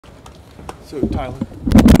So, Tyler,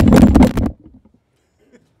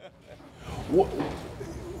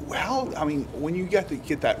 I mean, when you get to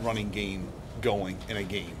get that running game going in a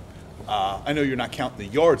game, I know you're not counting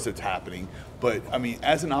the yards that's happening, but I mean,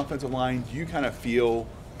 as an offensive line, do you kind of feel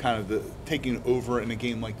kind of the taking over in a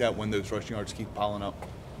game like that when those rushing yards keep piling up?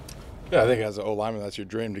 Yeah, I think as an O-lineman, that's your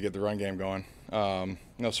dream to get the run game going.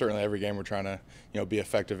 Certainly every game we're trying to, be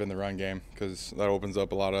effective in the run game because that opens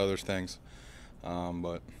up a lot of other things.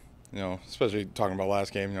 But especially talking about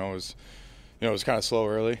last game, it was kind of slow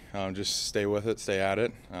early. Just stay with it, stay at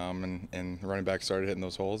it, and the running back started hitting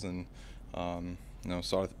those holes, and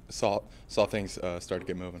saw things start to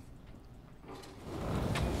get moving.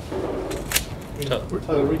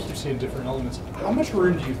 Tyler, we keep seeing different elements. How much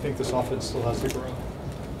room do you think this offense still has to grow?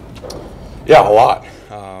 Yeah, a lot.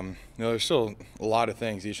 There's still a lot of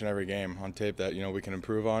things each and every game on tape that we can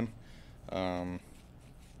improve on. And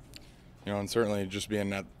certainly just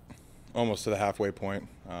being at almost to the halfway point.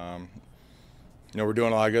 We're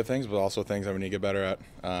doing a lot of good things, but also things that we need to get better at.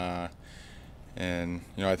 I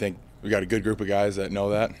think we got a good group of guys that know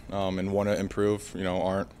that and want to improve.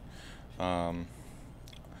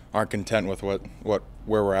 Aren't content with where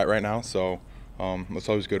we're at right now. So it's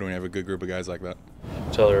always good when you have a good group of guys like that.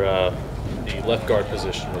 Tyler, the left guard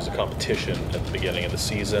position was a competition at the beginning of the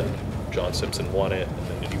season. John Simpson won it,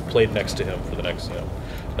 and then you played next to him for the next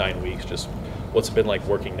 9 weeks. Just what's it been like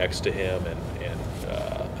working next to him, and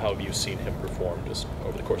how have you seen him perform just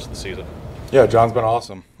over the course of the season? Yeah, John's been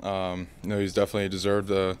awesome. He's definitely deserved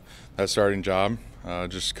that starting job.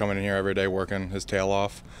 Just coming in here every day, working his tail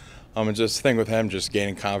off. And just the thing with him, just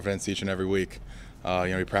gaining confidence each and every week.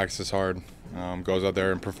 He practices hard, goes out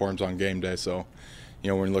there and performs on game day. So,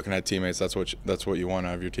 when you're looking at teammates, that's what you want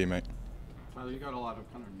out of your teammate. Tyler, you got a lot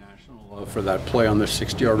of kind of national love for that play on the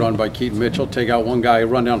 60-yard run by Keaton Mitchell. Take out one guy,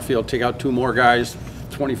 run downfield, take out two more guys,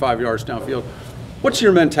 25 yards downfield. What's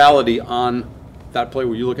your mentality on that play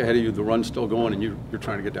where you look ahead of you, the run's still going, and you're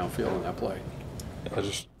trying to get downfield on that play?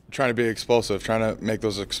 Just trying to be explosive, trying to make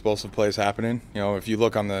those explosive plays happening. If you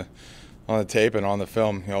look on the tape and on the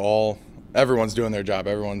film, everyone's doing their job.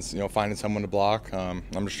 Everyone's finding someone to block. I'm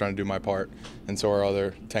just trying to do my part, and so are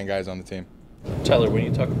other 10 guys on the team. Tyler, when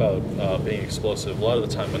you talk about being explosive, a lot of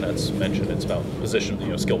the time when that's mentioned, it's about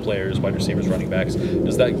position, skill players, wide receivers, running backs.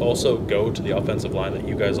 Does that also go to the offensive line that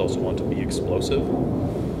you guys also want to be explosive?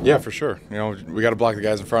 Yeah, for sure. We got to block the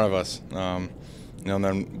guys in front of us. And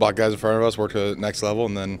then block guys in front of us, work to the next level,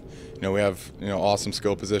 and then we have awesome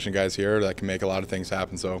skill position guys here that can make a lot of things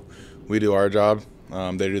happen. So we do our job,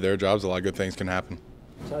 they do their jobs. A lot of good things can happen.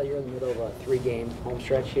 So you're in the middle of a 3-game home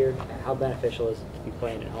stretch here. How beneficial is it to be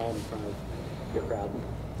playing at home in front of your crowd?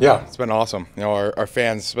 Yeah, it's been awesome. Our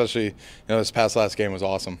fans, especially this last game was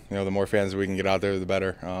awesome. The more fans we can get out there, the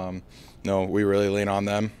better. We really lean on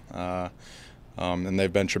them, and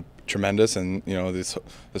they've been tremendous. And this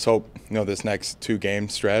hope, this next 2-game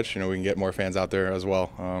stretch, we can get more fans out there as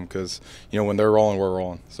well. Because when they're rolling, we're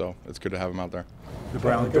rolling. So it's good to have them out there. The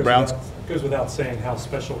Browns. It goes without saying how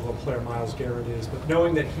special of a player Myles Garrett is, but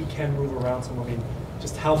knowing that he can move around some,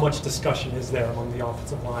 just how much discussion is there among the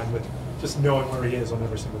offensive line with just knowing where he is on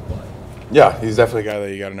every single play? Yeah, he's definitely a guy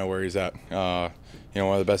that you got to know where he's at. One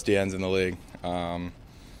of the best DNs in the league, one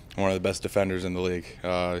of the best defenders in the league,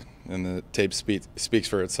 and the tape speaks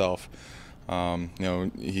for itself.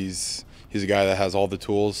 He's a guy that has all the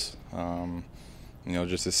tools.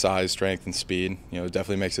 Just his size, strength, and speed. It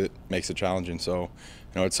definitely makes it challenging. So,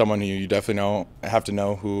 it's someone who you definitely have to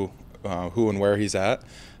know who and where he's at.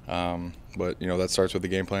 But that starts with the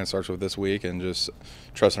game plan, starts with this week, and just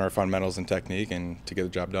trusting our fundamentals and technique, and to get the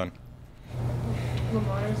job done.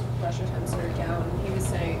 Lamar's rush attempts are down. He was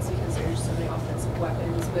saying it's because there's so many offensive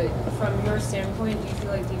weapons. But from your standpoint, do you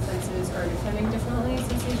feel like defenses are defending differently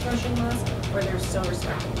since he's rushing less, or they're still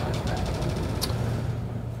respecting that?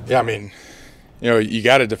 Yeah, you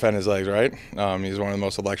got to defend his legs, right? He's one of the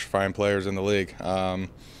most electrifying players in the league.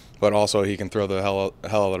 But also he can throw the hell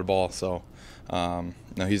out of the ball. So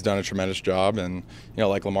he's done a tremendous job. And,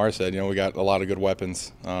 like Lamar said, we got a lot of good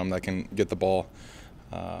weapons that can get the ball.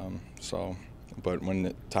 But when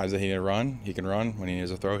the times that he needs to run, he can run. When he needs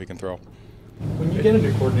to throw, he can throw. When you get a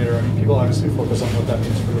new coordinator, people obviously focus on what that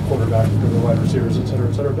means for the quarterback, for the wide receivers, et cetera,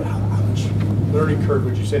 et cetera. But how much learning curve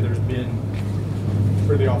would you say there's been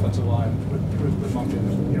for the offensive line with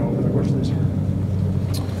Monken, over the course of this year?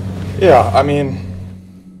 Yeah,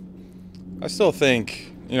 I still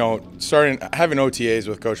think, having OTAs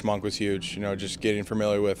with Coach Monk was huge. Just getting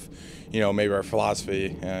familiar with, maybe our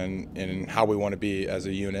philosophy and how we want to be as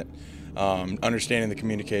a unit, understanding the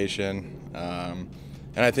communication.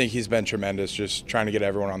 And I think he's been tremendous, just trying to get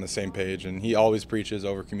everyone on the same page. And he always preaches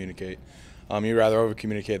over communicate. You'd rather over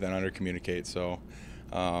communicate than under communicate. So,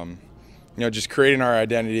 just creating our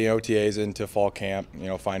identity, OTAs into fall camp,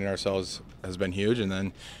 finding ourselves has been huge, and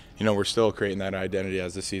then, we're still creating that identity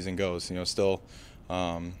as the season goes. Still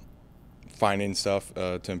finding stuff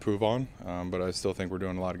to improve on, but I still think we're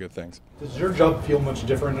doing a lot of good things. Does your job feel much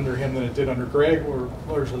different under him than it did under Greg, or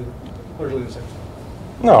largely the same?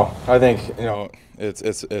 No, I think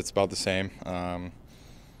it's about the same.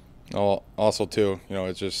 Also, too,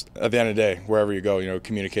 it's just at the end of the day, wherever you go,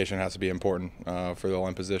 communication has to be important for the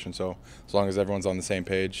line position. So as long as everyone's on the same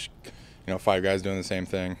page, 5 guys doing the same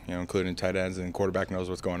thing, including tight ends, and quarterback knows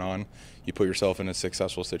what's going on, you put yourself in a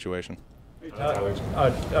successful situation.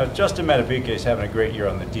 Justin Madubuike is having a great year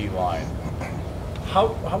on the D-line.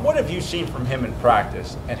 What have you seen from him in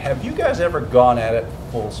practice, and have you guys ever gone at it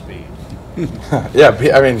full speed? Yeah,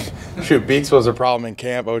 I mean, shoot, Beeks was a problem in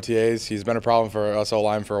camp, OTAs. He's been a problem for us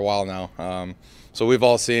O-line for a while now. So we've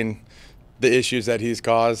all seen the issues that he's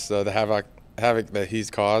caused, the havoc that he's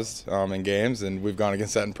caused in games, and we've gone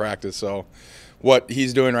against that in practice. So what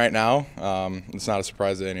he's doing right now, it's not a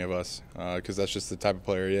surprise to any of us because that's just the type of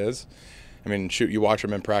player he is. I mean, shoot, you watch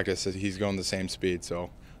him in practice, he's going the same speed. So,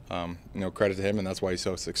 credit to him, and that's why he's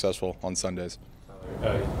so successful on Sundays.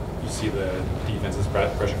 You see the defense's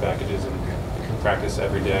pressure packages in practice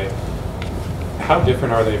every day. How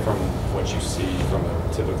different are they from what you see from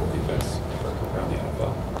a typical defense around the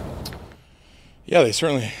NFL? Yeah, they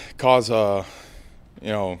certainly cause, there's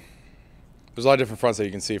a lot of different fronts that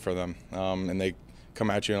you can see for them, and they come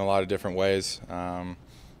at you in a lot of different ways.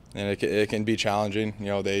 And it can be challenging,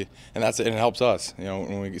 and it helps us,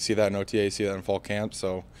 when we see that in OTA, see that in fall camp.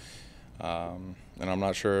 So, and I'm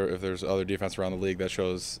not sure if there's other defense around the league that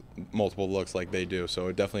shows multiple looks like they do. So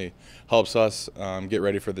it definitely helps us get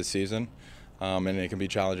ready for the season, and it can be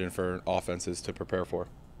challenging for offenses to prepare for.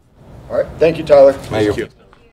 All right, thank you, Tyler. Thank you.